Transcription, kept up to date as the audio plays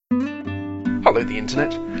Hello the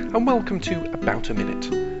internet, and welcome to About a Minute,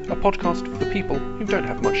 a podcast for people who don't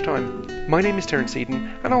have much time. My name is Terence Eden,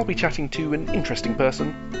 and I'll be chatting to an interesting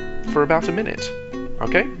person for about a minute.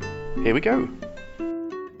 Okay, here we go.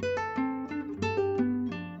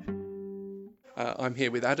 I'm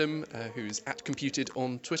here with Adam, who's at Computed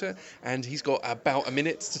on Twitter, and he's got about a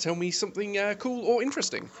minute to tell me something cool or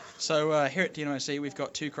interesting. So here at DNOC we've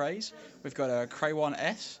got two Krays. We've got a Kray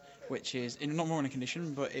 1S, which is in not running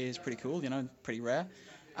condition, but is pretty cool, pretty rare.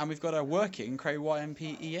 And we've got a working Kray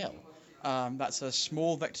YMP-EL. That's a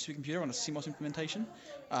small vector supercomputer on a CMOS implementation.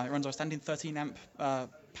 It runs our standing 13 amp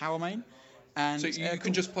power main. And so you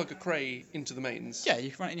can just plug a Kray into the mains? Yeah, you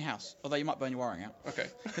can run it in your house, although you might burn your wiring out. Okay.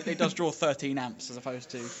 It does draw 13 amps as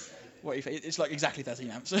opposed to it's like exactly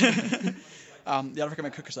 13 amps. I'd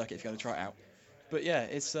recommend Cooker Circuit if you go to try it out. But yeah,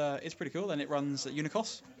 it's pretty cool, and it runs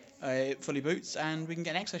Unicos. It fully boots, and we can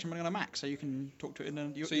get an X-Station running on a Mac, so you can talk to it in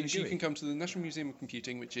a So you can come to the National Museum of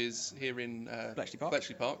Computing, which is here in Bletchley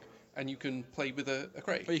Park, and you can play with a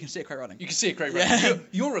Kray. Or you can see a Kray running. You can see a Kray running. Yeah.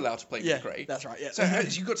 You're allowed to play with a Kray. That's right, yeah. So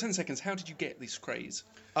you've got 10 seconds. How did you get these Krays?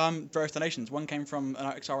 Various donations. One came from an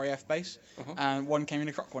XRAF base, and one came in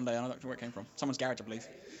a truck one day, and I don't know where it came from. Someone's garage, I believe.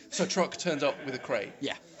 So a truck turned up with a Kray?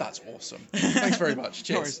 Yeah. That's awesome. Thanks very much.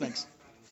 Cheers. No worries, thanks.